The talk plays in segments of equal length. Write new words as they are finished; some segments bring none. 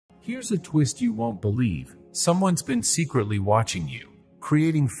Here's a twist you won't believe. Someone's been secretly watching you,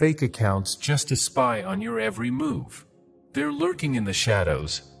 creating fake accounts just to spy on your every move. They're lurking in the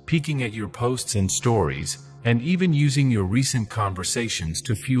shadows, peeking at your posts and stories, and even using your recent conversations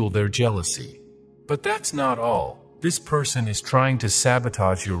to fuel their jealousy. But that's not all. This person is trying to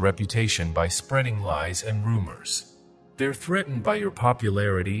sabotage your reputation by spreading lies and rumors. They're threatened by your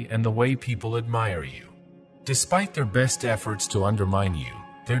popularity and the way people admire you. Despite their best efforts to undermine you,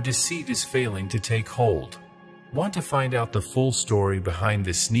 their deceit is failing to take hold. Want to find out the full story behind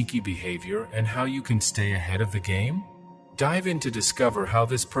this sneaky behavior and how you can stay ahead of the game? Dive in to discover how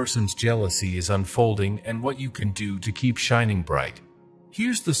this person's jealousy is unfolding and what you can do to keep shining bright.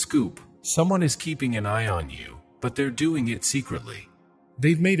 Here's the scoop. Someone is keeping an eye on you, but they're doing it secretly.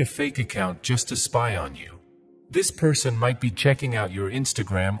 They've made a fake account just to spy on you. This person might be checking out your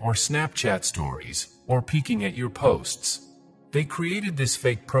Instagram or Snapchat stories, or peeking at your posts. They created this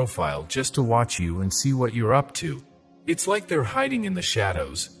fake profile just to watch you and see what you're up to. It's like they're hiding in the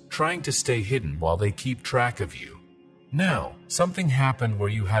shadows, trying to stay hidden while they keep track of you. Now, something happened where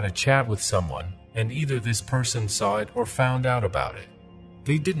you had a chat with someone, and either this person saw it or found out about it.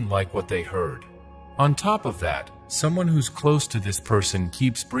 They didn't like what they heard. On top of that, someone who's close to this person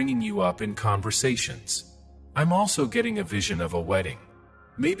keeps bringing you up in conversations. I'm also getting a vision of a wedding.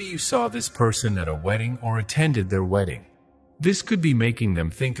 Maybe you saw this person at a wedding or attended their wedding. This could be making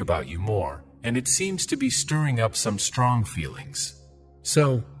them think about you more, and it seems to be stirring up some strong feelings.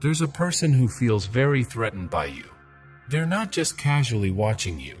 So, there's a person who feels very threatened by you. They're not just casually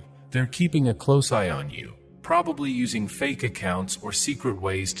watching you, they're keeping a close eye on you, probably using fake accounts or secret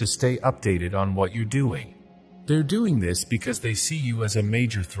ways to stay updated on what you're doing. They're doing this because they see you as a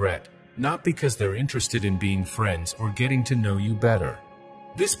major threat, not because they're interested in being friends or getting to know you better.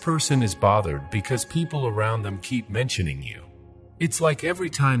 This person is bothered because people around them keep mentioning you. It's like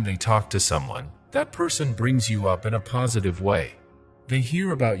every time they talk to someone, that person brings you up in a positive way. They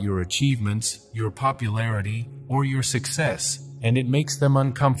hear about your achievements, your popularity, or your success, and it makes them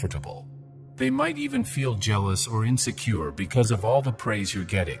uncomfortable. They might even feel jealous or insecure because of all the praise you're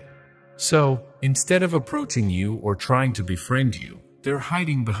getting. So, instead of approaching you or trying to befriend you, they're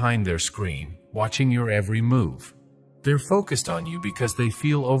hiding behind their screen, watching your every move. They're focused on you because they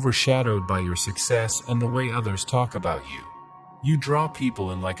feel overshadowed by your success and the way others talk about you. You draw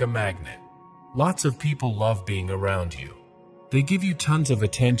people in like a magnet. Lots of people love being around you. They give you tons of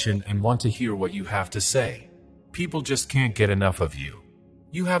attention and want to hear what you have to say. People just can't get enough of you.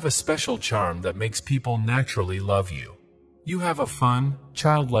 You have a special charm that makes people naturally love you. You have a fun,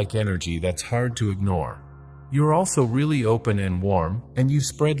 childlike energy that's hard to ignore. You're also really open and warm, and you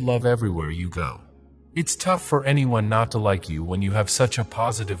spread love everywhere you go. It's tough for anyone not to like you when you have such a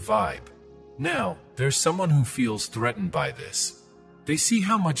positive vibe. Now, there's someone who feels threatened by this. They see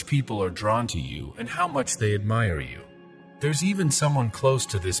how much people are drawn to you and how much they admire you. There's even someone close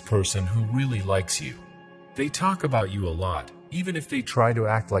to this person who really likes you. They talk about you a lot, even if they try to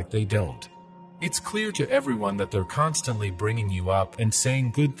act like they don't. It's clear to everyone that they're constantly bringing you up and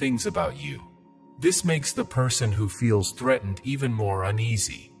saying good things about you. This makes the person who feels threatened even more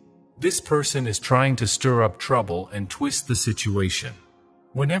uneasy. This person is trying to stir up trouble and twist the situation.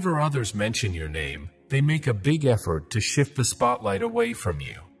 Whenever others mention your name, they make a big effort to shift the spotlight away from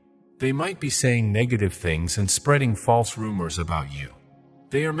you. They might be saying negative things and spreading false rumors about you.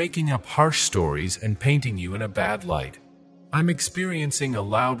 They are making up harsh stories and painting you in a bad light. I'm experiencing a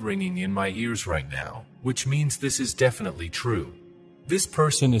loud ringing in my ears right now, which means this is definitely true. This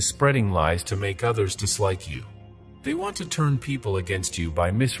person is spreading lies to make others dislike you. They want to turn people against you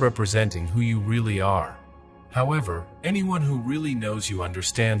by misrepresenting who you really are. However, anyone who really knows you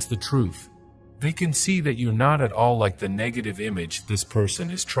understands the truth. They can see that you're not at all like the negative image this person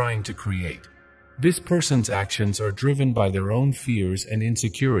is trying to create. This person's actions are driven by their own fears and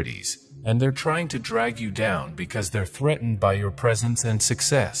insecurities, and they're trying to drag you down because they're threatened by your presence and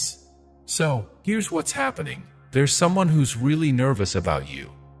success. So, here's what's happening. There's someone who's really nervous about you.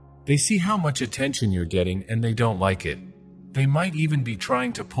 They see how much attention you're getting and they don't like it. They might even be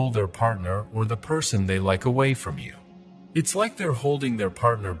trying to pull their partner or the person they like away from you. It's like they're holding their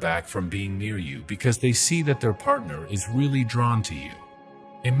partner back from being near you because they see that their partner is really drawn to you.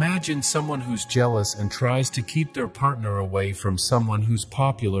 Imagine someone who's jealous and tries to keep their partner away from someone who's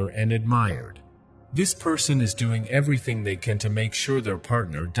popular and admired. This person is doing everything they can to make sure their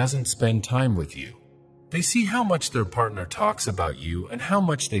partner doesn't spend time with you. They see how much their partner talks about you and how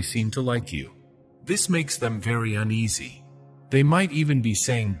much they seem to like you. This makes them very uneasy. They might even be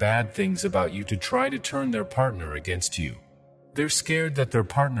saying bad things about you to try to turn their partner against you. They're scared that their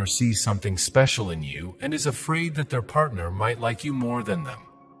partner sees something special in you and is afraid that their partner might like you more than them.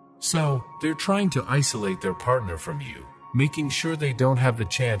 So, they're trying to isolate their partner from you, making sure they don't have the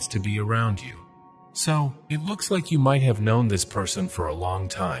chance to be around you. So, it looks like you might have known this person for a long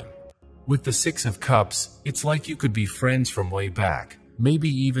time. With the Six of Cups, it's like you could be friends from way back, maybe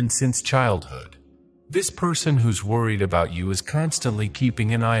even since childhood. This person who's worried about you is constantly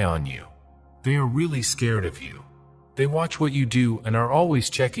keeping an eye on you. They are really scared of you. They watch what you do and are always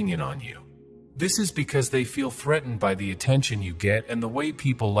checking in on you. This is because they feel threatened by the attention you get and the way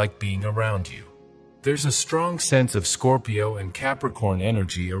people like being around you. There's a strong sense of Scorpio and Capricorn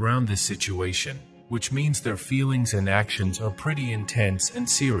energy around this situation, which means their feelings and actions are pretty intense and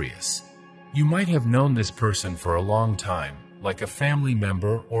serious. You might have known this person for a long time, like a family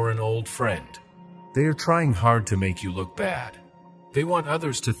member or an old friend. They are trying hard to make you look bad. They want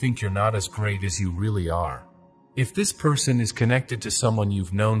others to think you're not as great as you really are. If this person is connected to someone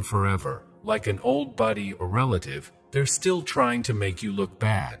you've known forever, like an old buddy or relative, they're still trying to make you look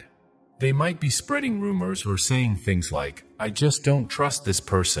bad. They might be spreading rumors or saying things like, "I just don't trust this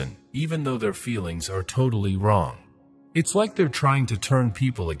person," even though their feelings are totally wrong. It's like they're trying to turn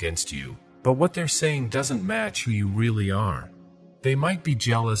people against you, but what they're saying doesn't match who you really are. They might be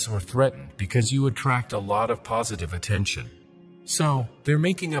jealous or threatened because you attract a lot of positive attention. So, they're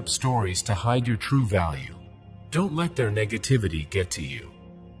making up stories to hide your true value. Don't let their negativity get to you.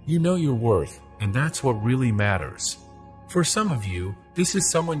 You know your worth, and that's what really matters. For some of you, this is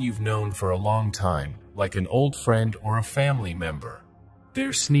someone you've known for a long time, like an old friend or a family member.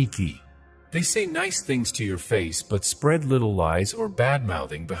 They're sneaky. They say nice things to your face but spread little lies or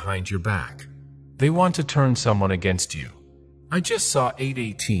bad-mouthing behind your back. They want to turn someone against you. I just saw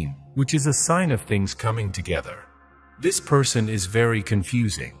 818, which is a sign of things coming together. This person is very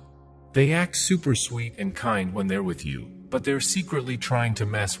confusing. They act super sweet and kind when they're with you, but they're secretly trying to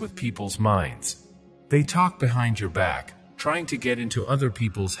mess with people's minds. They talk behind your back, trying to get into other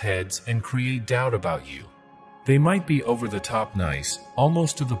people's heads and create doubt about you. They might be over-the-top nice,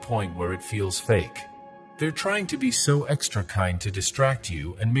 almost to the point where it feels fake. They're trying to be so extra kind to distract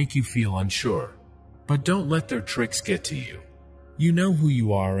you and make you feel unsure. But don't let their tricks get to you. You know who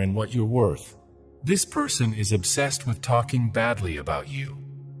you are and what you're worth. This person is obsessed with talking badly about you.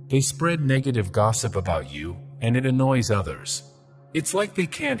 They spread negative gossip about you, and it annoys others. It's like they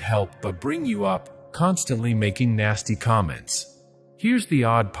can't help but bring you up, constantly making nasty comments. Here's the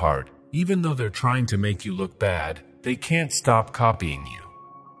odd part. Even though they're trying to make you look bad, they can't stop copying you.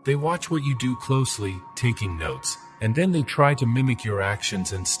 They watch what you do closely, taking notes, and then they try to mimic your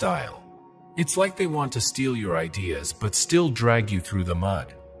actions and style. It's like they want to steal your ideas but still drag you through the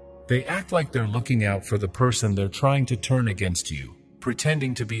mud. They act like they're looking out for the person they're trying to turn against you,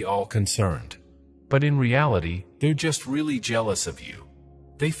 pretending to be all concerned. But in reality, they're just really jealous of you.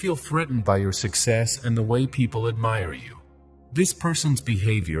 They feel threatened by your success and the way people admire you. This person's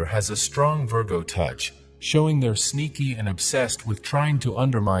behavior has a strong Virgo touch, showing they're sneaky and obsessed with trying to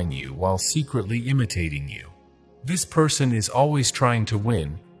undermine you while secretly imitating you. This person is always trying to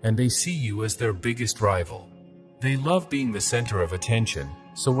win, and they see you as their biggest rival. They love being the center of attention,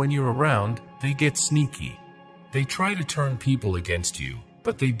 so when you're around, they get sneaky. They try to turn people against you,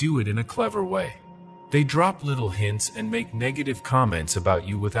 but they do it in a clever way. They drop little hints and make negative comments about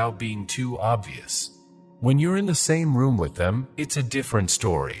you without being too obvious. When you're in the same room with them, it's a different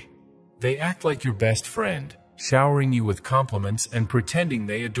story. They act like your best friend, showering you with compliments and pretending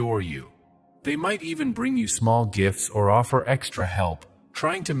they adore you. They might even bring you small gifts or offer extra help,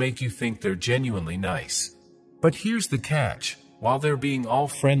 trying to make you think they're genuinely nice. But here's the catch. While they're being all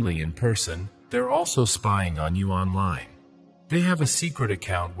friendly in person, they're also spying on you online. They have a secret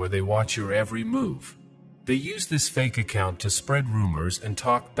account where they watch your every move. They use this fake account to spread rumors and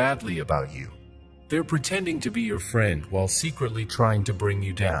talk badly about you. They're pretending to be your friend while secretly trying to bring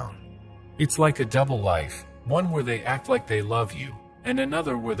you down. It's like a double life, one where they act like they love you, and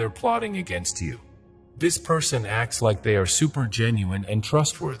another where they're plotting against you. This person acts like they are super genuine and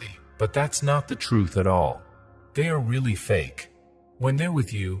trustworthy, but that's not the truth at all. They are really fake. When they're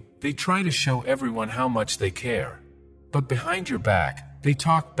with you, they try to show everyone how much they care. But behind your back, they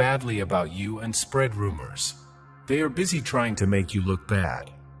talk badly about you and spread rumors. They are busy trying to make you look bad.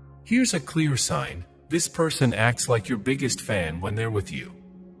 Here's a clear sign. This person acts like your biggest fan when they're with you.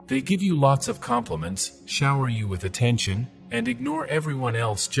 They give you lots of compliments, shower you with attention, and ignore everyone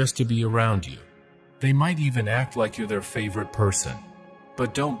else just to be around you. They might even act like you're their favorite person.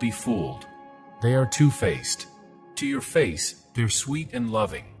 But don't be fooled. They are two-faced. To your face, they're sweet and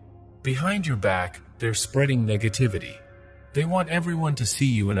loving. Behind your back, they're spreading negativity. They want everyone to see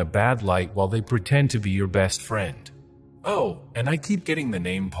you in a bad light while they pretend to be your best friend. Oh, and I keep getting the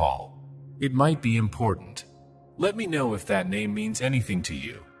name Paul. It might be important. Let me know if that name means anything to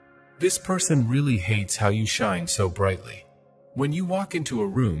you. This person really hates how you shine so brightly. When you walk into a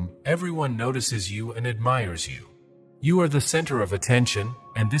room, everyone notices you and admires you. You are the center of attention,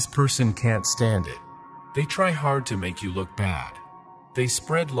 and this person can't stand it. They try hard to make you look bad. They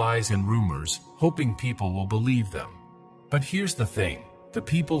spread lies and rumors, hoping people will believe them. But here's the thing, the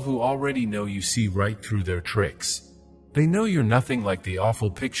people who already know you see right through their tricks. They know you're nothing like the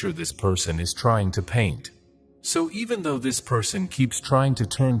awful picture this person is trying to paint. So even though this person keeps trying to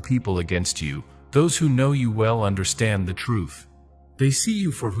turn people against you, those who know you well understand the truth. They see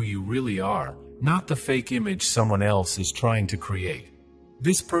you for who you really are, not the fake image someone else is trying to create.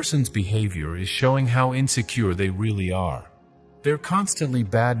 This person's behavior is showing how insecure they really are. They're constantly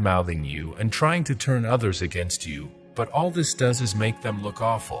bad-mouthing you and trying to turn others against you, but all this does is make them look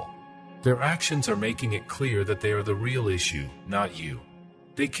awful. Their actions are making it clear that they are the real issue, not you.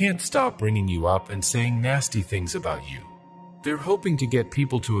 They can't stop bringing you up and saying nasty things about you. They're hoping to get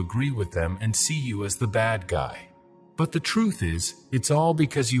people to agree with them and see you as the bad guy. But the truth is, it's all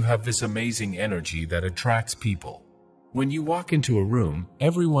because you have this amazing energy that attracts people. When you walk into a room,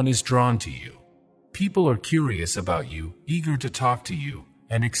 everyone is drawn to you. People are curious about you, eager to talk to you,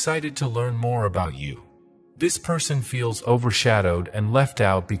 and excited to learn more about you. This person feels overshadowed and left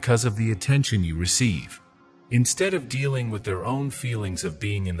out because of the attention you receive. Instead of dealing with their own feelings of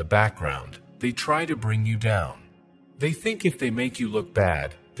being in the background, they try to bring you down. They think if they make you look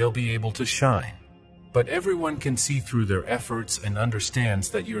bad, they'll be able to shine. But everyone can see through their efforts and understands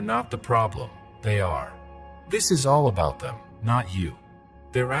that you're not the problem, they are. This is all about them, not you.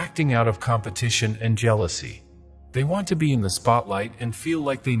 They're acting out of competition and jealousy. They want to be in the spotlight and feel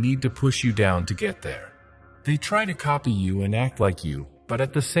like they need to push you down to get there. They try to copy you and act like you, but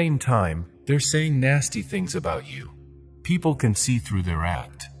at the same time, they're saying nasty things about you. People can see through their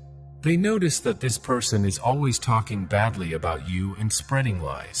act. They notice that this person is always talking badly about you and spreading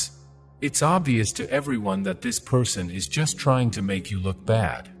lies. It's obvious to everyone that this person is just trying to make you look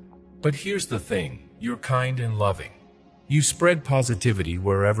bad. But here's the thing, you're kind and loving. You spread positivity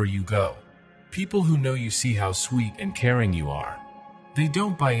wherever you go. People who know you see how sweet and caring you are. They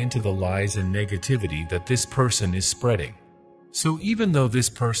don't buy into the lies and negativity that this person is spreading. So even though this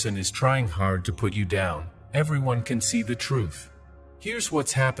person is trying hard to put you down, everyone can see the truth. Here's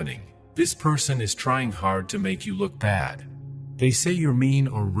what's happening. This person is trying hard to make you look bad. They say you're mean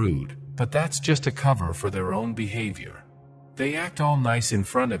or rude, but that's just a cover for their own behavior. They act all nice in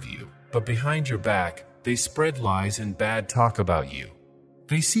front of you, but behind your back, they spread lies and bad talk about you.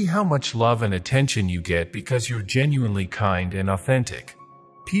 They see how much love and attention you get because you're genuinely kind and authentic.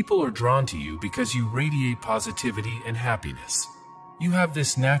 People are drawn to you because you radiate positivity and happiness. You have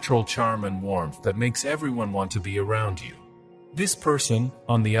this natural charm and warmth that makes everyone want to be around you. This person,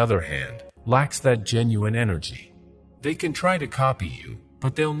 on the other hand, lacks that genuine energy. They can try to copy you,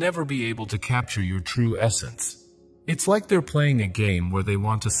 but they'll never be able to capture your true essence. It's like they're playing a game where they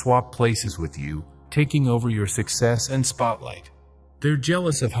want to swap places with you, taking over your success and spotlight. They're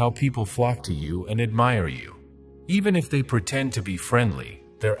jealous of how people flock to you and admire you. Even if they pretend to be friendly,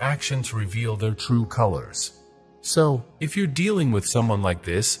 their actions reveal their true colors. So, if you're dealing with someone like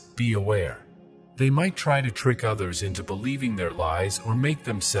this, be aware. They might try to trick others into believing their lies or make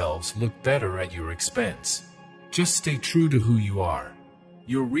themselves look better at your expense. Just stay true to who you are.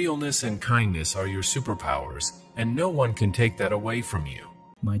 Your realness and kindness are your superpowers, and no one can take that away from you.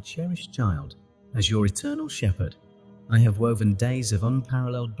 My cherished child, as your eternal shepherd, I have woven days of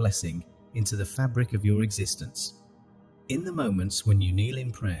unparalleled blessing into the fabric of your existence. In the moments when you kneel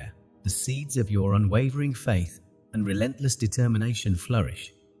in prayer, the seeds of your unwavering faith and relentless determination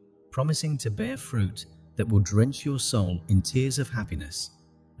flourish, promising to bear fruit that will drench your soul in tears of happiness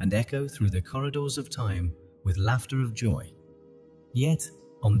and echo through the corridors of time with laughter of joy. Yet,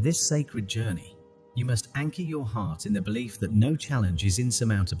 on this sacred journey, you must anchor your heart in the belief that no challenge is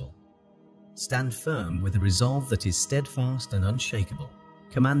insurmountable. Stand firm with a resolve that is steadfast and unshakable,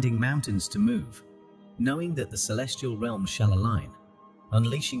 commanding mountains to move, knowing that the celestial realms shall align,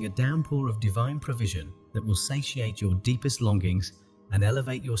 unleashing a downpour of divine provision that will satiate your deepest longings and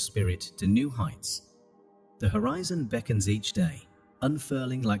elevate your spirit to new heights. The horizon beckons each day,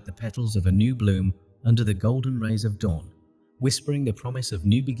 unfurling like the petals of a new bloom under the golden rays of dawn, whispering the promise of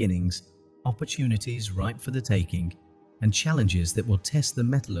new beginnings, opportunities ripe for the taking, and challenges that will test the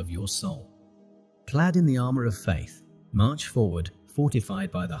mettle of your soul. Clad in the armor of faith, march forward,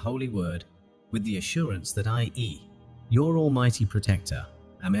 fortified by the Holy Word, with the assurance that I, your Almighty Protector,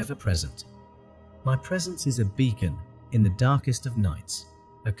 am ever present. My presence is a beacon in the darkest of nights,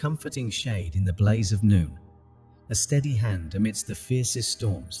 a comforting shade in the blaze of noon, a steady hand amidst the fiercest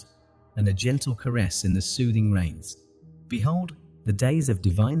storms, and a gentle caress in the soothing rains. Behold, the days of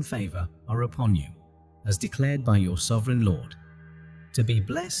divine favor are upon you, as declared by your sovereign Lord. To be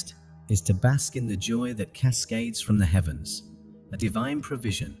blessed is to bask in the joy that cascades from the heavens, a divine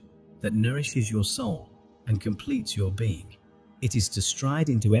provision that nourishes your soul and completes your being. It is to stride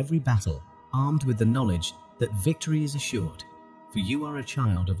into every battle armed with the knowledge that victory is assured, for you are a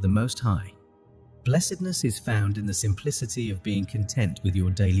child of the Most High. Blessedness is found in the simplicity of being content with your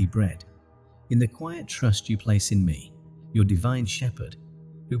daily bread, in the quiet trust you place in me, your divine shepherd,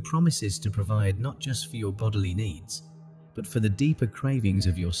 who promises to provide not just for your bodily needs, but for the deeper cravings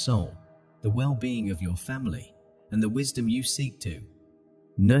of your soul, the well-being of your family, and the wisdom you seek to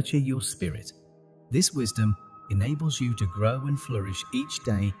nurture your spirit. This wisdom enables you to grow and flourish each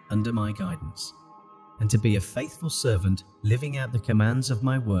day under my guidance, and to be a faithful servant living out the commands of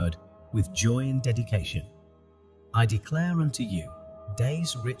my word with joy and dedication. I declare unto you,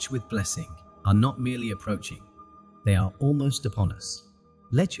 days rich with blessing are not merely approaching, they are almost upon us.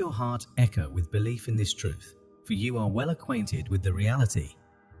 Let your heart echo with belief in this truth, for you are well acquainted with the reality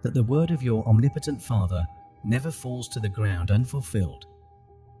that the word of your omnipotent Father never falls to the ground unfulfilled.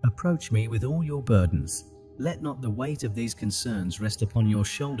 Approach me with all your burdens. Let not the weight of these concerns rest upon your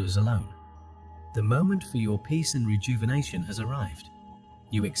shoulders alone. The moment for your peace and rejuvenation has arrived.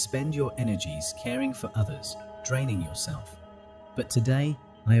 You expend your energies caring for others, draining yourself. But today,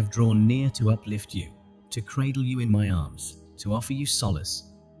 I have drawn near to uplift you, to cradle you in my arms, to offer you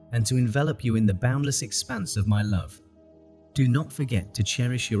solace, and to envelop you in the boundless expanse of my love. Do not forget to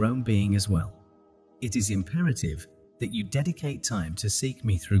cherish your own being as well. It is imperative that you dedicate time to seek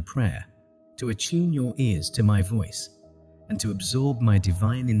me through prayer, to attune your ears to my voice, and to absorb my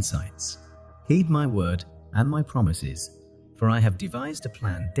divine insights. Heed my word and my promises, for I have devised a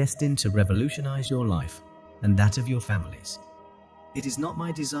plan destined to revolutionize your life and that of your families. It is not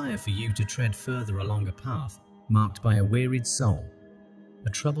my desire for you to tread further along a path marked by a wearied soul, a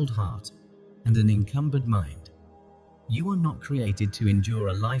troubled heart, and an encumbered mind. You are not created to endure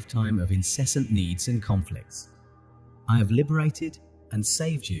a lifetime of incessant needs and conflicts. I have liberated and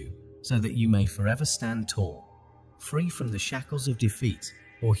saved you so that you may forever stand tall, free from the shackles of defeat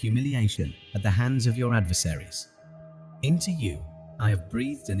or humiliation at the hands of your adversaries. Into you I have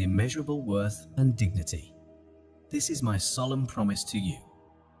breathed an immeasurable worth and dignity. This is my solemn promise to you.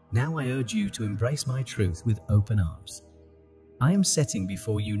 Now I urge you to embrace my truth with open arms. I am setting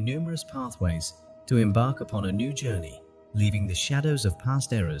before you numerous pathways to embark upon a new journey, leaving the shadows of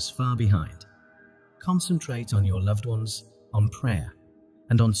past errors far behind. Concentrate on your loved ones, on prayer,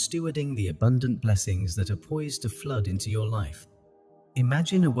 and on stewarding the abundant blessings that are poised to flood into your life.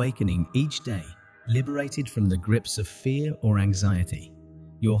 Imagine awakening each day, liberated from the grips of fear or anxiety,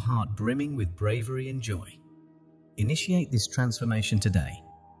 your heart brimming with bravery and joy. Initiate this transformation today.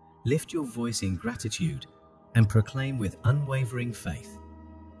 Lift your voice in gratitude and proclaim with unwavering faith,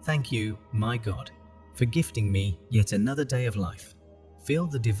 "Thank you, my God, for gifting me yet another day of life." Feel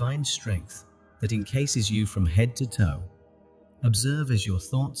the divine strength that encases you from head to toe. Observe as your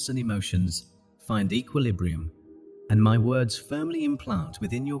thoughts and emotions find equilibrium, and my words firmly implant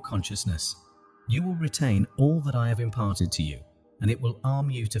within your consciousness. You will retain all that I have imparted to you, and it will arm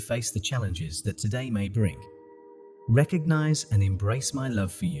you to face the challenges that today may bring. Recognize and embrace my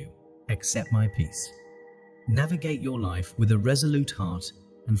love for you. Accept my peace. Navigate your life with a resolute heart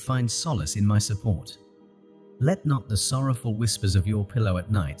and find solace in my support. Let not the sorrowful whispers of your pillow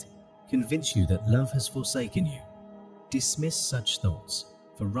at night convince you that love has forsaken you. Dismiss such thoughts,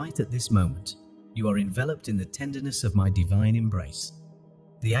 for right at this moment, you are enveloped in the tenderness of my divine embrace.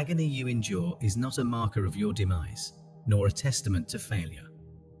 The agony you endure is not a marker of your demise, nor a testament to failure.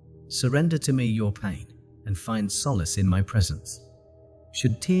 Surrender to me your pain and find solace in my presence.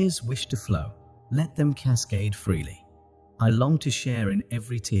 Should tears wish to flow, let them cascade freely. I long to share in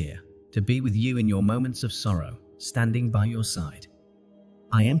every tear, to be with you in your moments of sorrow, standing by your side.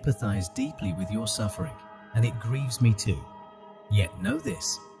 I empathize deeply with your suffering, and it grieves me too. Yet know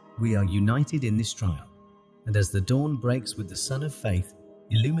this, we are united in this trial, and as the dawn breaks with the sun of faith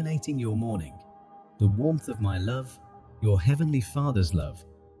illuminating your morning, the warmth of my love, your heavenly Father's love,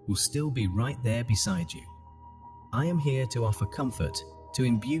 will still be right there beside you. I am here to offer comfort, to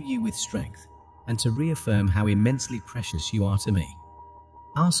imbue you with strength, and to reaffirm how immensely precious you are to me.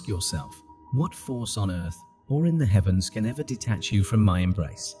 Ask yourself, what force on earth or in the heavens can ever detach you from my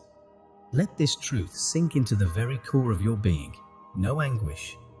embrace? Let this truth sink into the very core of your being. No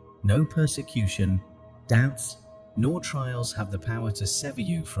anguish, no persecution, doubts, nor trials have the power to sever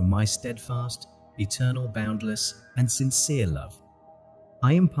you from my steadfast, eternal, boundless, and sincere love.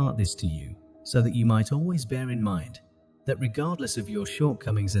 I impart this to you so that you might always bear in mind that regardless of your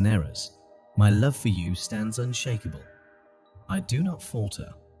shortcomings and errors, my love for you stands unshakable. I do not falter,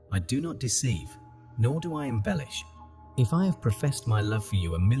 I do not deceive, nor do I embellish. If I have professed my love for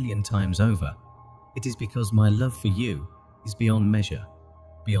you 1,000,000 times over, it is because my love for you is beyond measure,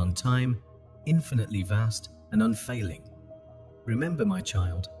 beyond time, infinitely vast and unfailing. Remember, my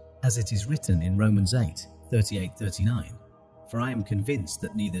child, as it is written in Romans 8:38-39, for I am convinced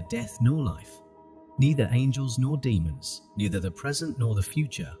that neither death nor life, neither angels nor demons, neither the present nor the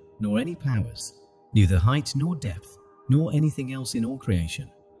future, nor any powers, neither height nor depth, nor anything else in all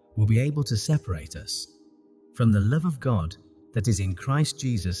creation, will be able to separate us from the love of God that is in Christ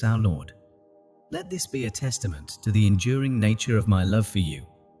Jesus our Lord. Let this be a testament to the enduring nature of my love for you,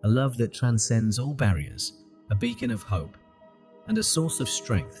 a love that transcends all barriers, a beacon of hope, and a source of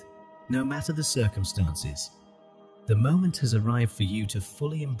strength, no matter the circumstances. The moment has arrived for you to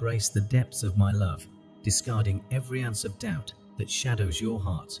fully embrace the depths of my love, discarding every ounce of doubt that shadows your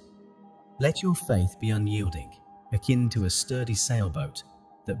heart. Let your faith be unyielding, akin to a sturdy sailboat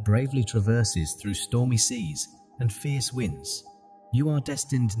that bravely traverses through stormy seas and fierce winds. You are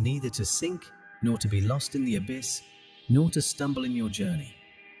destined neither to sink, nor to be lost in the abyss, nor to stumble in your journey.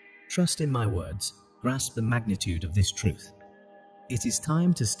 Trust in my words, grasp the magnitude of this truth. It is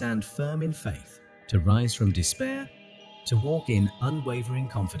time to stand firm in faith, to rise from despair, to walk in unwavering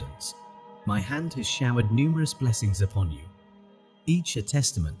confidence. My hand has showered numerous blessings upon you, each a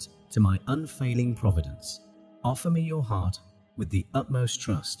testament to my unfailing providence. Offer me your heart with the utmost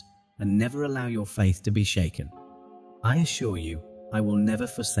trust, and never allow your faith to be shaken. I assure you, I will never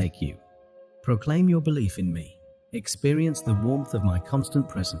forsake you. Proclaim your belief in me. Experience the warmth of my constant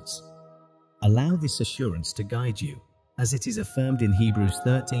presence. Allow this assurance to guide you, as it is affirmed in Hebrews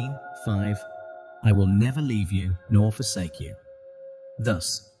 13:5, I will never leave you nor forsake you.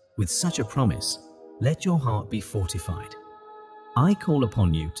 Thus, with such a promise, let your heart be fortified. I call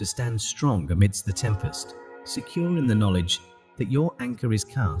upon you to stand strong amidst the tempest, secure in the knowledge that your anchor is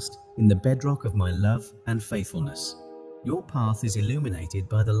cast in the bedrock of my love and faithfulness. Your path is illuminated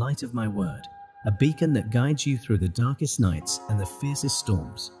by the light of my word, a beacon that guides you through the darkest nights and the fiercest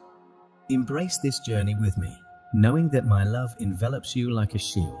storms. Embrace this journey with me, knowing that my love envelops you like a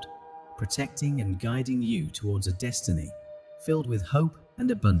shield, protecting and guiding you towards a destiny filled with hope and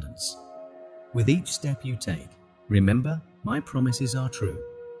abundance. With each step you take, remember, my promises are true,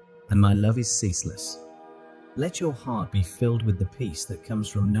 and my love is ceaseless. Let your heart be filled with the peace that comes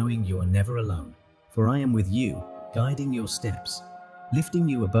from knowing you are never alone, for I am with you, guiding your steps, lifting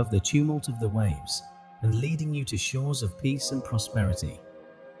you above the tumult of the waves, and leading you to shores of peace and prosperity.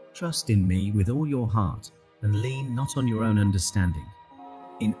 Trust in me with all your heart, and lean not on your own understanding.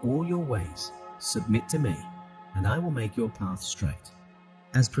 In all your ways, submit to me, and I will make your path straight.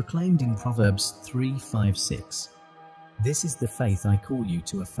 As proclaimed in Proverbs 3:5-6, this is the faith I call you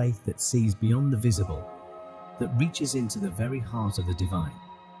to, a faith that sees beyond the visible, that reaches into the very heart of the divine,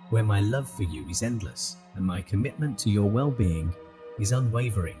 where my love for you is endless, and my commitment to your well-being is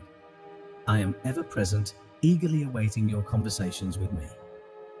unwavering. I am ever present, eagerly awaiting your conversations with me.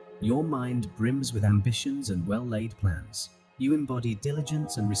 Your mind brims with ambitions and well-laid plans. You embody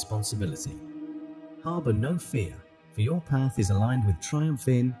diligence and responsibility. Harbor no fear, for your path is aligned with triumph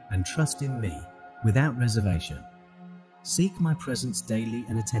in and trust in me, without reservation. Seek my presence daily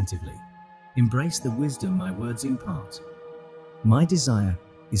and attentively. Embrace the wisdom my words impart. My desire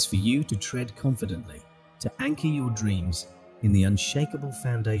is for you to tread confidently, to anchor your dreams in the unshakable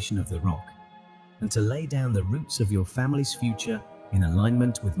foundation of the rock, and to lay down the roots of your family's future in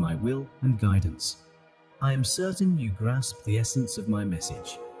alignment with my will and guidance. I am certain you grasp the essence of my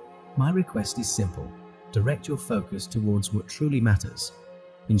message. My request is simple: direct your focus towards what truly matters,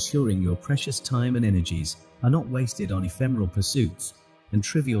 ensuring your precious time and energies are not wasted on ephemeral pursuits and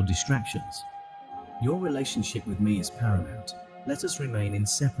trivial distractions. Your relationship with me is paramount. Let us remain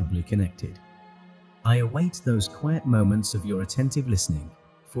inseparably connected. I await those quiet moments of your attentive listening,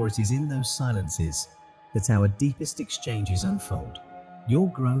 for it is in those silences that our deepest exchanges unfold. Your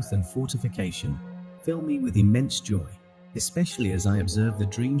growth and fortification fill me with immense joy, especially as I observe the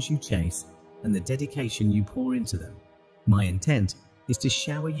dreams you chase and the dedication you pour into them. My intent is to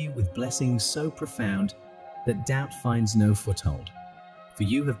shower you with blessings so profound that doubt finds no foothold. For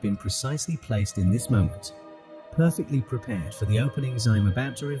you have been precisely placed in this moment, perfectly prepared for the openings I am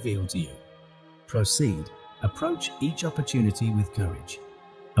about to reveal to you. Proceed, approach each opportunity with courage.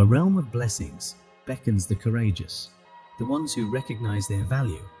 A realm of blessings beckons the courageous, the ones who recognize their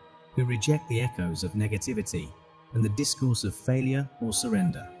value, who reject the echoes of negativity and the discourse of failure or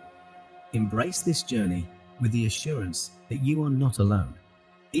surrender. Embrace this journey with the assurance that you are not alone.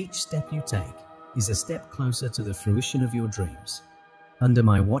 Each step you take is a step closer to the fruition of your dreams. Under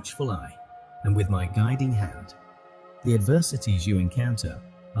my watchful eye and with my guiding hand, The adversities you encounter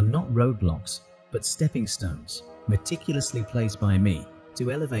are not roadblocks, but stepping stones, meticulously placed by me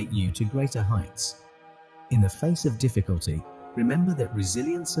to elevate you to greater heights. In the face of difficulty, remember that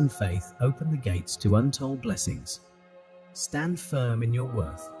resilience and faith open the gates to untold blessings. Stand firm in your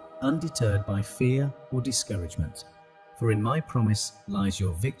worth, undeterred by fear or discouragement, for in my promise lies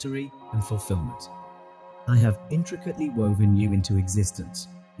your victory and fulfillment. I have intricately woven you into existence,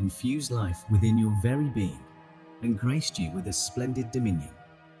 infused life within your very being, and graced you with a splendid dominion.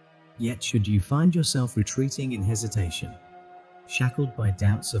 Yet should you find yourself retreating in hesitation, shackled by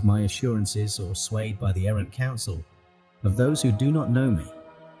doubts of my assurances or swayed by the errant counsel of those who do not know me,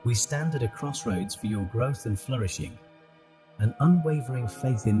 we stand at a crossroads for your growth and flourishing. An unwavering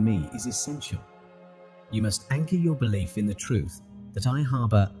faith in me is essential. You must anchor your belief in the truth that I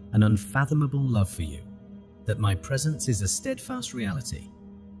harbor an unfathomable love for you, that my presence is a steadfast reality,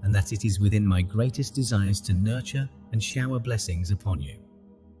 and that it is within my greatest desires to nurture and shower blessings upon you.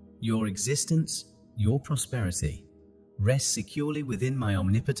 Your existence, your prosperity, rests securely within my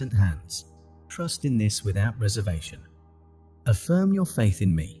omnipotent hands. Trust in this without reservation. Affirm your faith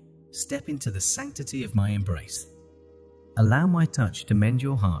in me. Step into the sanctity of my embrace. Allow my touch to mend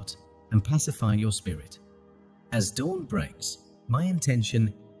your heart and pacify your spirit. As dawn breaks, my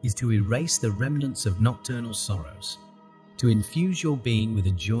intention is to erase the remnants of nocturnal sorrows, to infuse your being with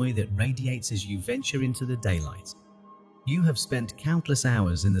a joy that radiates as you venture into the daylight. You have spent countless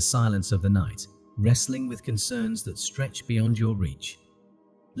hours in the silence of the night, wrestling with concerns that stretch beyond your reach.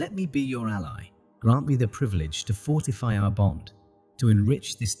 Let me be your ally. Grant me the privilege to fortify our bond, to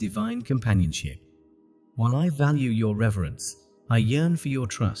enrich this divine companionship. While I value your reverence, I yearn for your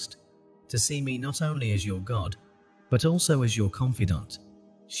trust, to see me not only as your God, but also as your confidant.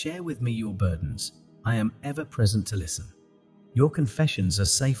 Share with me your burdens. I am ever present to listen. Your confessions are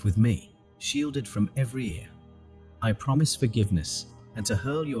safe with me, shielded from every ear. I promise forgiveness and to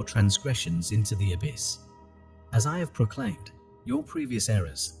hurl your transgressions into the abyss. As I have proclaimed, your previous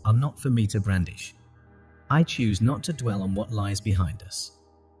errors are not for me to brandish. I choose not to dwell on what lies behind us.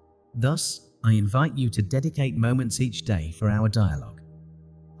 Thus, I invite you to dedicate moments each day for our dialogue.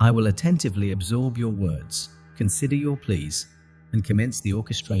 I will attentively absorb your words, consider your pleas, and commence the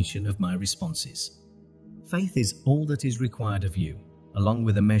orchestration of my responses. Faith is all that is required of you, along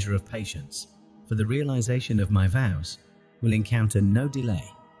with a measure of patience, for the realization of my vows will encounter no delay.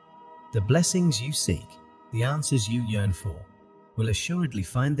 The blessings you seek, the answers you yearn for, will assuredly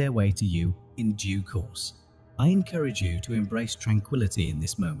find their way to you in due course. I encourage you to embrace tranquility in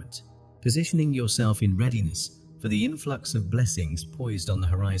this moment, positioning yourself in readiness for the influx of blessings poised on the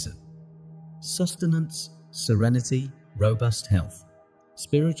horizon. Sustenance, serenity, robust health,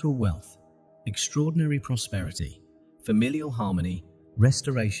 spiritual wealth, extraordinary prosperity, familial harmony,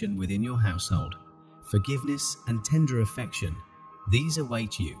 restoration within your household, forgiveness and tender affection, these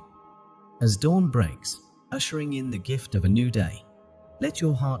await you. As dawn breaks, ushering in the gift of a new day, let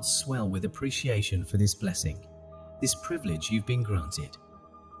your heart swell with appreciation for this blessing, this privilege you've been granted.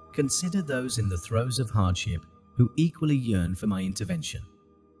 Consider those in the throes of hardship who equally yearn for my intervention.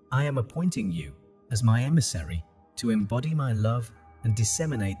 I am appointing you as my emissary to embody my love and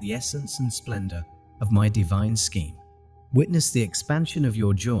disseminate the essence and splendor of my divine scheme. Witness the expansion of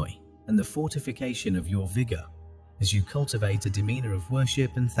your joy and the fortification of your vigor as you cultivate a demeanor of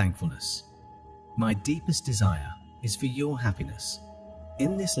worship and thankfulness. My deepest desire is for your happiness.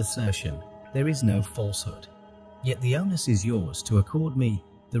 In this assertion, there is no falsehood. Yet the onus is yours to accord me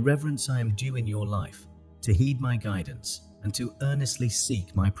the reverence I am due in your life, to heed my guidance, and to earnestly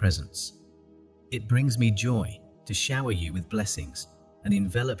seek my presence. It brings me joy to shower you with blessings and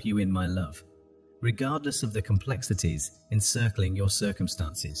envelop you in my love, regardless of the complexities encircling your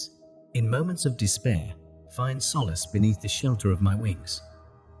circumstances. In moments of despair, find solace beneath the shelter of my wings.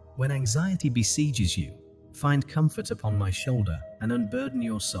 When anxiety besieges you, find comfort upon my shoulder and unburden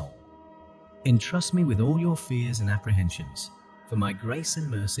your soul. Entrust me with all your fears and apprehensions, for my grace and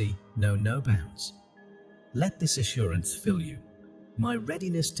mercy know no bounds. Let this assurance fill you, my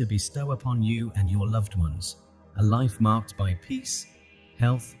readiness to bestow upon you and your loved ones a life marked by peace,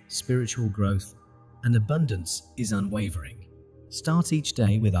 health, spiritual growth, and abundance is unwavering. Start each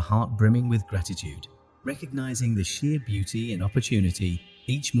day with a heart brimming with gratitude, recognizing the sheer beauty and opportunity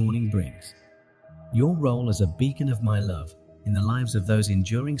each morning brings. Your role as a beacon of my love in the lives of those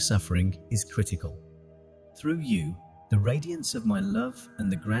enduring suffering is critical. Through you, the radiance of my love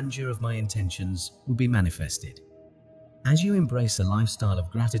and the grandeur of my intentions will be manifested. As you embrace a lifestyle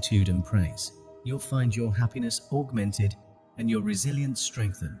of gratitude and praise, you'll find your happiness augmented and your resilience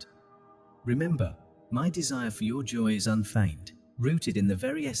strengthened. Remember, my desire for your joy is unfeigned, rooted in the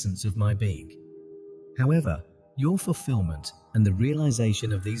very essence of my being. However, Your fulfillment and the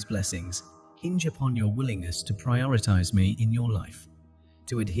realization of these blessings hinge upon your willingness to prioritize me in your life,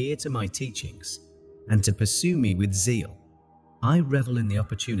 to adhere to my teachings, and to pursue me with zeal. I revel in the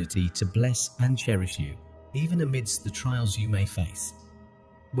opportunity to bless and cherish you, even amidst the trials you may face.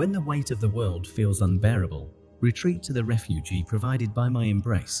 When the weight of the world feels unbearable, retreat to the refuge provided by my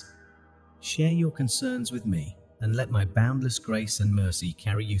embrace. Share your concerns with me, and let my boundless grace and mercy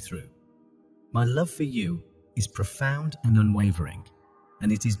carry you through. My love for you is profound and unwavering,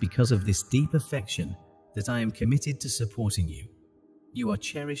 and it is because of this deep affection that I am committed to supporting you. You are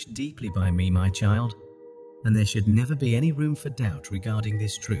cherished deeply by me, my child, and there should never be any room for doubt regarding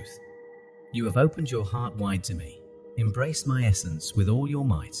this truth. You have opened your heart wide to me, embraced my essence with all your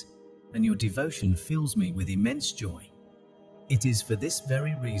might, and your devotion fills me with immense joy. It is for this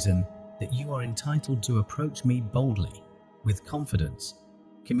very reason that you are entitled to approach me boldly, with confidence,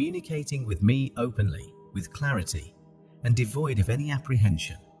 communicating with me openly, with clarity, and devoid of any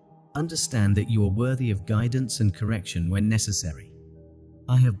apprehension. Understand that you are worthy of guidance and correction when necessary.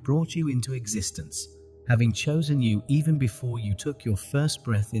 I have brought you into existence, having chosen you even before you took your first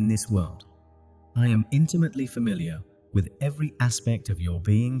breath in this world. I am intimately familiar with every aspect of your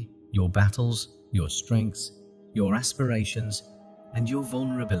being, your battles, your strengths, your aspirations, and your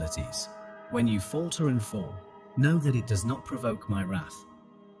vulnerabilities. When you falter and fall, know that it does not provoke my wrath.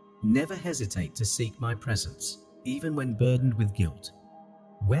 Never hesitate to seek my presence, even when burdened with guilt.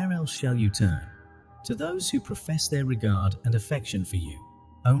 Where else shall you turn? To those who profess their regard and affection for you,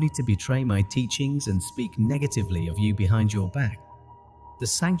 only to betray my teachings and speak negatively of you behind your back. The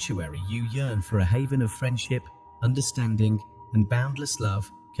sanctuary you yearn for, a haven of friendship, understanding, and boundless love,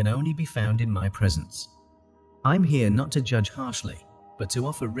 can only be found in my presence. I'm here not to judge harshly, but to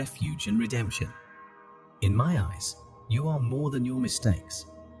offer refuge and redemption. In my eyes, you are more than your mistakes.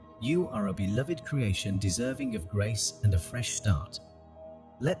 You are a beloved creation deserving of grace and a fresh start.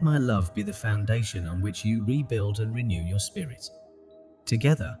 Let my love be the foundation on which you rebuild and renew your spirit.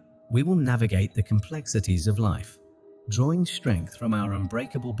 Together, we will navigate the complexities of life, drawing strength from our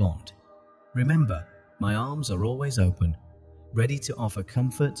unbreakable bond. Remember, my arms are always open, ready to offer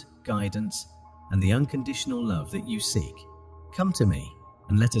comfort, guidance, and the unconditional love that you seek. Come to me,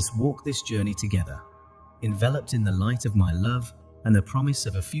 and let us walk this journey together, enveloped in the light of my love and the promise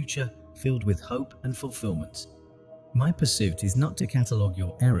of a future filled with hope and fulfillment. My pursuit is not to catalogue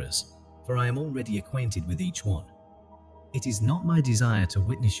your errors, for I am already acquainted with each one. It is not my desire to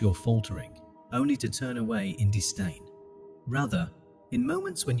witness your faltering, only to turn away in disdain. Rather, in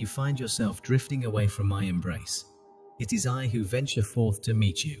moments when you find yourself drifting away from my embrace, it is I who venture forth to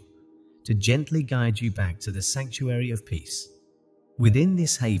meet you, to gently guide you back to the sanctuary of peace. Within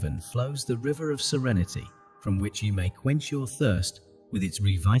this haven flows the river of serenity, from which you may quench your thirst with its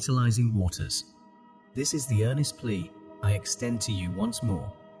revitalizing waters. This is the earnest plea I extend to you once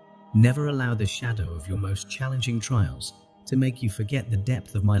more. Never allow the shadow of your most challenging trials to make you forget the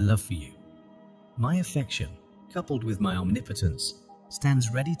depth of my love for you. My affection, coupled with my omnipotence,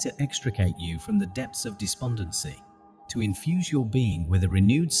 stands ready to extricate you from the depths of despondency, to infuse your being with a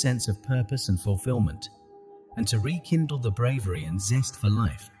renewed sense of purpose and fulfillment, and to rekindle the bravery and zest for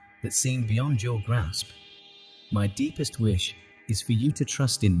life that seem beyond your grasp. My deepest wish is for you to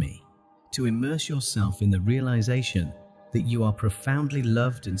trust in me, to immerse yourself in the realization that you are profoundly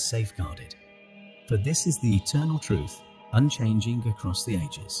loved and safeguarded. For this is the eternal truth, unchanging across the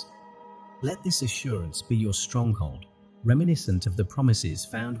ages. Let this assurance be your stronghold, reminiscent of the promises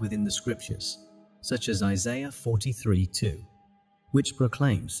found within the scriptures, such as Isaiah 43:2, which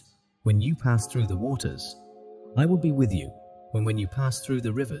proclaims, "When you pass through the waters, I will be with you, when you pass through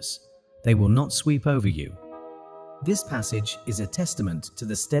the rivers, they will not sweep over you." This passage is a testament to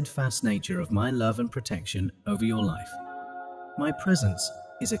the steadfast nature of my love and protection over your life. My presence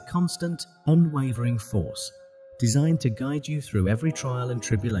is a constant, unwavering force, designed to guide you through every trial and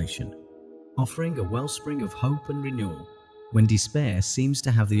tribulation, offering a wellspring of hope and renewal when despair seems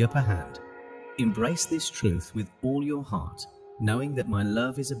to have the upper hand. Embrace this truth with all your heart, knowing that my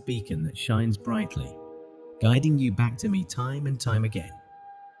love is a beacon that shines brightly, guiding you back to me time and time again.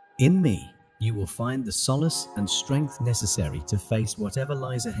 In me, you will find the solace and strength necessary to face whatever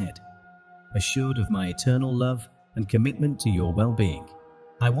lies ahead, assured of my eternal love and commitment to your well-being.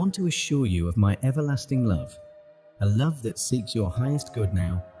 I want to assure you of my everlasting love, a love that seeks your highest good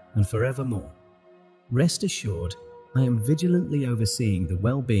now and forevermore. Rest assured, I am vigilantly overseeing the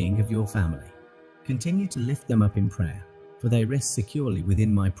well-being of your family. Continue to lift them up in prayer, for they rest securely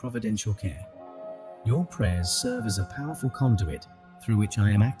within my providential care. Your prayers serve as a powerful conduit through which I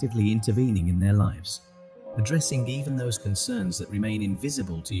am actively intervening in their lives, addressing even those concerns that remain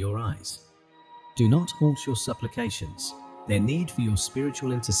invisible to your eyes. Do not halt your supplications. Their need for your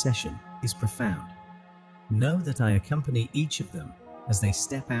spiritual intercession is profound. Know that I accompany each of them as they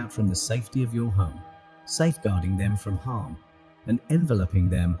step out from the safety of your home, safeguarding them from harm and enveloping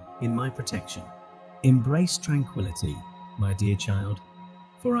them in my protection. Embrace tranquility, my dear child,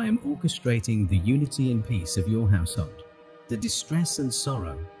 for I am orchestrating the unity and peace of your household. The distress and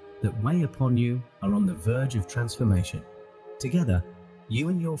sorrow that weigh upon you are on the verge of transformation. Together, you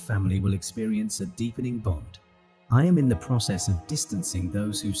and your family will experience a deepening bond. I am in the process of distancing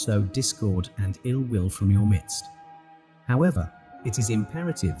those who sow discord and ill will from your midst. However, it is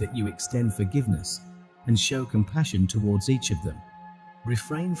imperative that you extend forgiveness and show compassion towards each of them.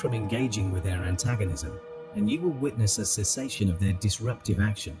 Refrain from engaging with their antagonism, and you will witness a cessation of their disruptive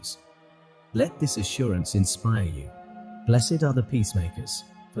actions. Let this assurance inspire you. Blessed are the peacemakers,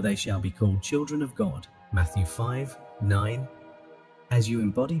 for they shall be called children of God. Matthew 5:9. As you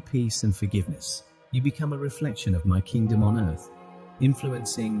embody peace and forgiveness, you become a reflection of my kingdom on earth,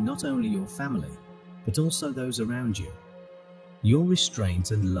 influencing not only your family, but also those around you. Your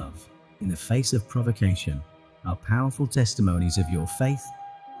restraint and love in the face of provocation are powerful testimonies of your faith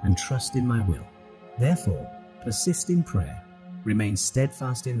and trust in my will. Therefore, persist in prayer, remain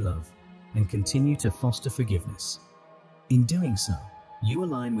steadfast in love, and continue to foster forgiveness. In doing so, you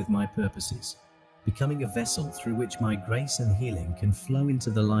align with my purposes, becoming a vessel through which my grace and healing can flow into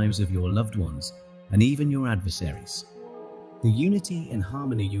the lives of your loved ones and even your adversaries. The unity and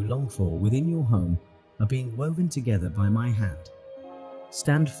harmony you long for within your home are being woven together by my hand.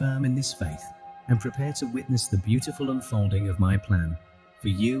 Stand firm in this faith and prepare to witness the beautiful unfolding of my plan for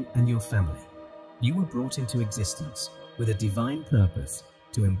you and your family. You were brought into existence with a divine purpose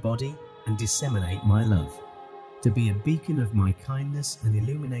to embody and disseminate my love, to be a beacon of my kindness and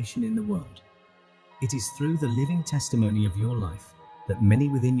illumination in the world. It is through the living testimony of your life that many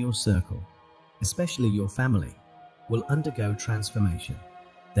within your circle, especially your family, will undergo transformation.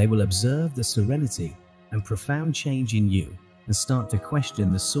 They will observe the serenity and profound change in you and start to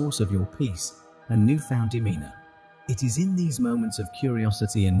question the source of your peace and newfound demeanor. It is in these moments of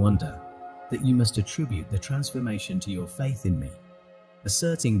curiosity and wonder that you must attribute the transformation to your faith in me,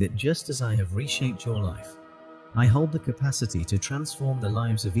 asserting that just as I have reshaped your life, I hold the capacity to transform the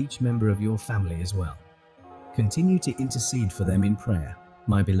lives of each member of your family as well. Continue to intercede for them in prayer,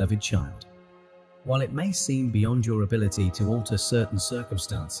 my beloved child. While it may seem beyond your ability to alter certain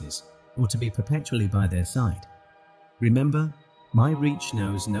circumstances or to be perpetually by their side, remember, my reach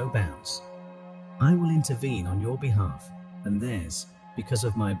knows no bounds. I will intervene on your behalf and theirs because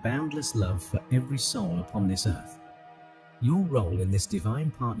of my boundless love for every soul upon this earth. Your role in this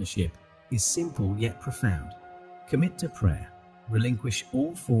divine partnership is simple yet profound. Commit to prayer, relinquish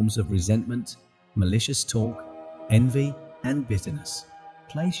all forms of resentment, malicious talk, envy, and bitterness.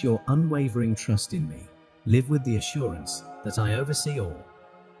 Place your unwavering trust in me. Live with the assurance that I oversee all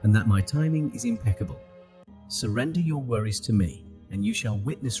and that my timing is impeccable. Surrender your worries to me, and you shall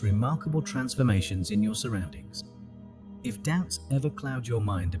witness remarkable transformations in your surroundings. If doubts ever cloud your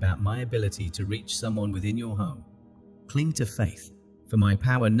mind about my ability to reach someone within your home, cling to faith, for my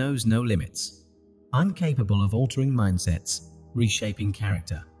power knows no limits. I'm capable of altering mindsets, reshaping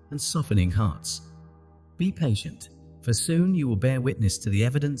character, and softening hearts. Be patient, for soon you will bear witness to the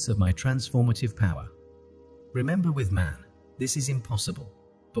evidence of my transformative power. Remember, with man, this is impossible,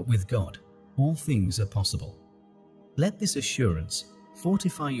 but with God, all things are possible. Let this assurance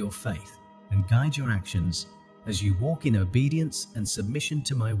fortify your faith and guide your actions as you walk in obedience and submission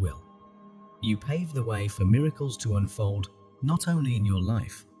to my will. You pave the way for miracles to unfold not only in your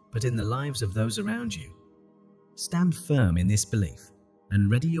life, but in the lives of those around you. Stand firm in this belief and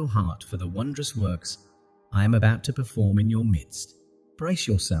ready your heart for the wondrous works I am about to perform in your midst. Brace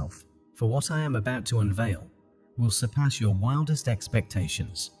yourself, for what I am about to unveil will surpass your wildest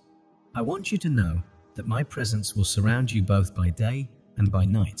expectations. I want you to know that my presence will surround you both by day and by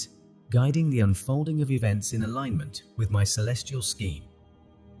night, guiding the unfolding of events in alignment with my celestial scheme.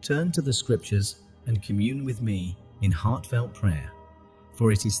 Turn to the scriptures and commune with me in heartfelt prayer,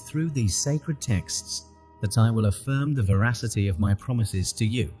 for it is through these sacred texts that I will affirm the veracity of my promises to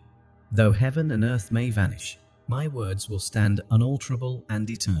you. Though heaven and earth may vanish, my words will stand unalterable and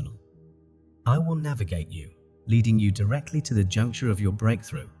eternal. I will navigate you, leading you directly to the juncture of your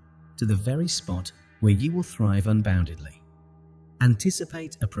breakthrough, to the very spot where you will thrive unboundedly.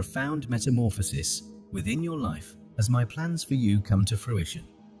 Anticipate a profound metamorphosis within your life as my plans for you come to fruition.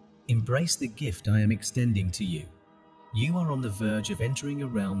 Embrace the gift I am extending to you. You are on the verge of entering a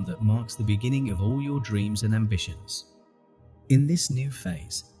realm that marks the beginning of all your dreams and ambitions. In this new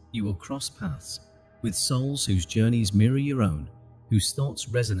phase, you will cross paths with souls whose journeys mirror your own, whose thoughts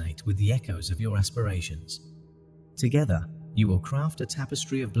resonate with the echoes of your aspirations. Together, you will craft a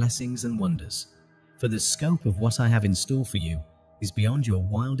tapestry of blessings and wonders, for the scope of what I have in store for you is beyond your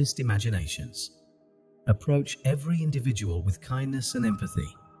wildest imaginations. Approach every individual with kindness and empathy,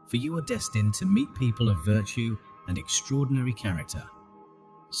 for you are destined to meet people of virtue and extraordinary character.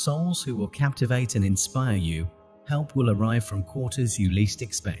 Souls who will captivate and inspire you. Help will arrive from quarters you least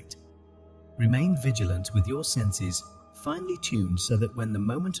expect. Remain vigilant with your senses, finely tuned so that when the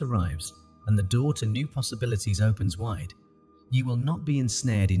moment arrives and the door to new possibilities opens wide, you will not be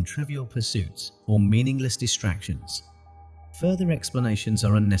ensnared in trivial pursuits or meaningless distractions. Further explanations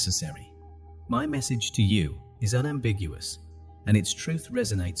are unnecessary. My message to you is unambiguous, and its truth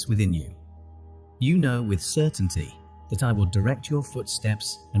resonates within you. You know with certainty that I will direct your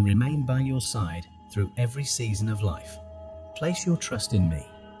footsteps and remain by your side through every season of life. Place your trust in me,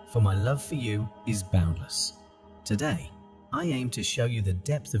 for my love for you is boundless. Today, I aim to show you the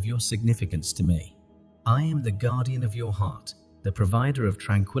depth of your significance to me. I am the guardian of your heart, the provider of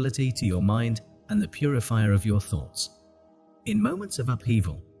tranquility to your mind, and the purifier of your thoughts. In moments of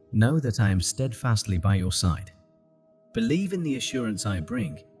upheaval, know that I am steadfastly by your side. Believe in the assurance I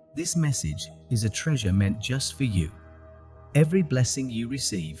bring. This message is a treasure meant just for you. Every blessing you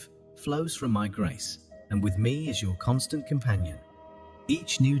receive flows from my grace, and with me as your constant companion.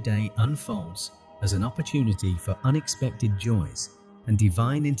 Each new day unfolds as an opportunity for unexpected joys and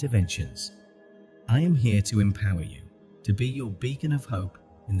divine interventions. I am here to empower you, to be your beacon of hope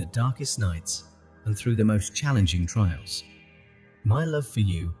in the darkest nights and through the most challenging trials. My love for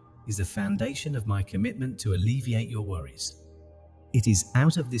you is the foundation of my commitment to alleviate your worries. It is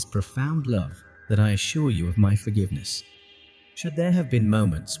out of this profound love that I assure you of my forgiveness. Should there have been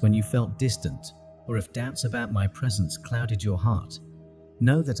moments when you felt distant, or if doubts about my presence clouded your heart,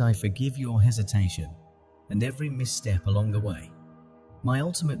 know that I forgive your hesitation and every misstep along the way. My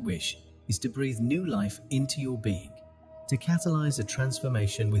ultimate wish is to breathe new life into your being, to catalyze a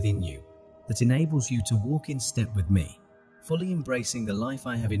transformation within you that enables you to walk in step with me, fully embracing the life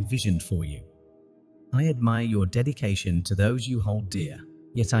I have envisioned for you. I admire your dedication to those you hold dear,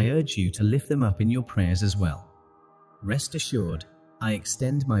 yet I urge you to lift them up in your prayers as well. Rest assured, I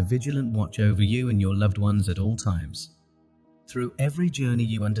extend my vigilant watch over you and your loved ones at all times. Through every journey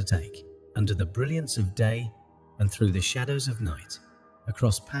you undertake, under the brilliance of day and through the shadows of night,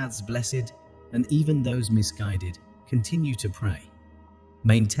 across paths blessed and even those misguided, continue to pray.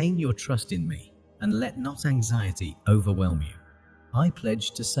 Maintain your trust in me and let not anxiety overwhelm you. I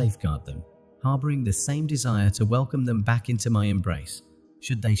pledge to safeguard them, harboring the same desire to welcome them back into my embrace,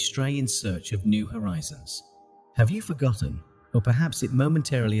 should they stray in search of new horizons. Have you forgotten, or perhaps it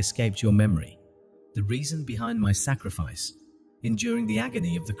momentarily escaped your memory, the reason behind my sacrifice, enduring the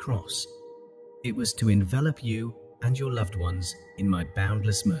agony of the cross? It was to envelop you and your loved ones in my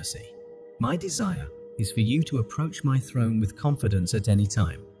boundless mercy. My desire is for you to approach my throne with confidence at any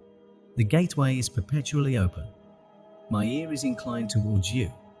time. The gateway is perpetually open. My ear is inclined towards you,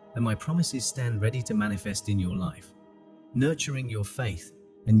 and my promises stand ready to manifest in your life, nurturing your faith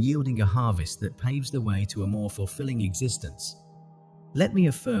and yielding a harvest that paves the way to a more fulfilling existence. Let me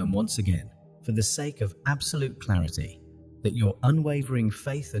affirm once again, for the sake of absolute clarity, that your unwavering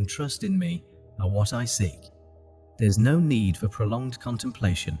faith and trust in me are what I seek. There's no need for prolonged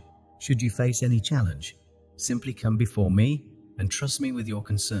contemplation. Should you face any challenge, simply come before me and trust me with your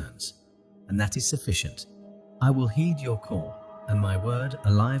concerns, and that is sufficient. I will heed your call, and my word,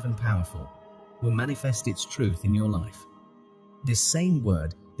 alive and powerful, will manifest its truth in your life. This same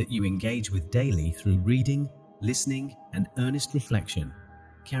word that you engage with daily through reading, listening, and earnest reflection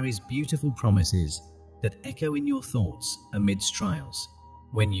carries beautiful promises that echo in your thoughts amidst trials.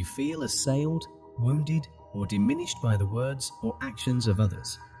 When you feel assailed, wounded, or diminished by the words or actions of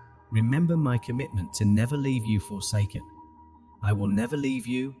others, remember my commitment to never leave you forsaken. I will never leave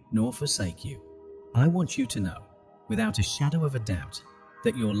you nor forsake you. I want you to know, without a shadow of a doubt,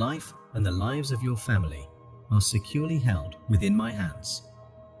 that your life and the lives of your family are securely held within my hands.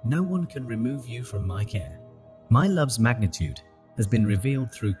 No one can remove you from my care. My love's magnitude has been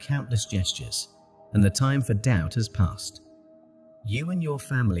revealed through countless gestures, and the time for doubt has passed. You and your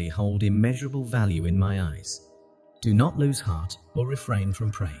family hold immeasurable value in my eyes. Do not lose heart or refrain from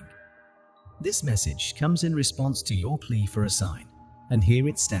praying. This message comes in response to your plea for a sign, and here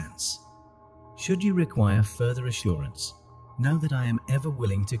it stands. Should you require further assurance, know that I am ever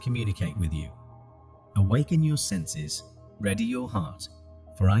willing to communicate with you. Awaken your senses, ready your heart,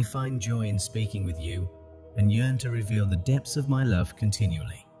 for I find joy in speaking with you and yearn to reveal the depths of my love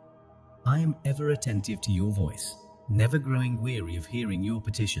continually. I am ever attentive to your voice, never growing weary of hearing your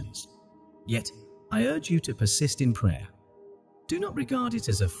petitions. Yet, I urge you to persist in prayer. Do not regard it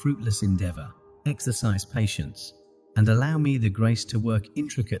as a fruitless endeavor. Exercise patience and allow me the grace to work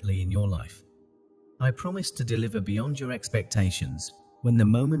intricately in your life. I promise to deliver beyond your expectations when the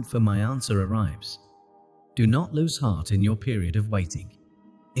moment for my answer arrives. Do not lose heart in your period of waiting.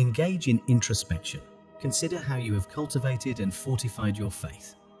 Engage in introspection. Consider how you have cultivated and fortified your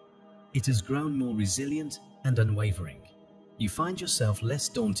faith. It has grown more resilient and unwavering. You find yourself less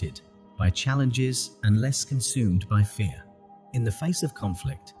daunted by challenges and less consumed by fear. In the face of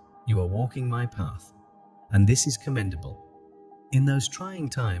conflict, you are walking my path, and this is commendable. In those trying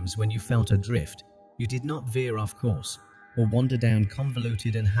times when you felt adrift, you did not veer off course or wander down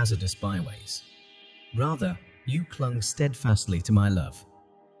convoluted and hazardous byways. Rather, you clung steadfastly to my love,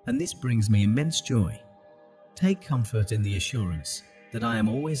 and this brings me immense joy. Take comfort in the assurance that I am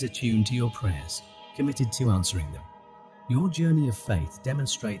always attuned to your prayers, committed to answering them. Your journey of faith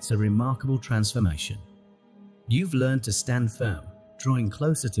demonstrates a remarkable transformation. You've learned to stand firm, drawing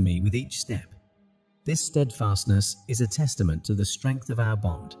closer to me with each step. This steadfastness is a testament to the strength of our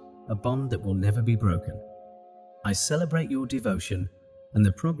bond, a bond that will never be broken. I celebrate your devotion and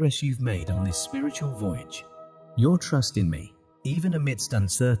the progress you've made on this spiritual voyage. Your trust in me, even amidst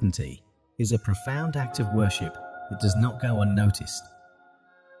uncertainty, is a profound act of worship that does not go unnoticed.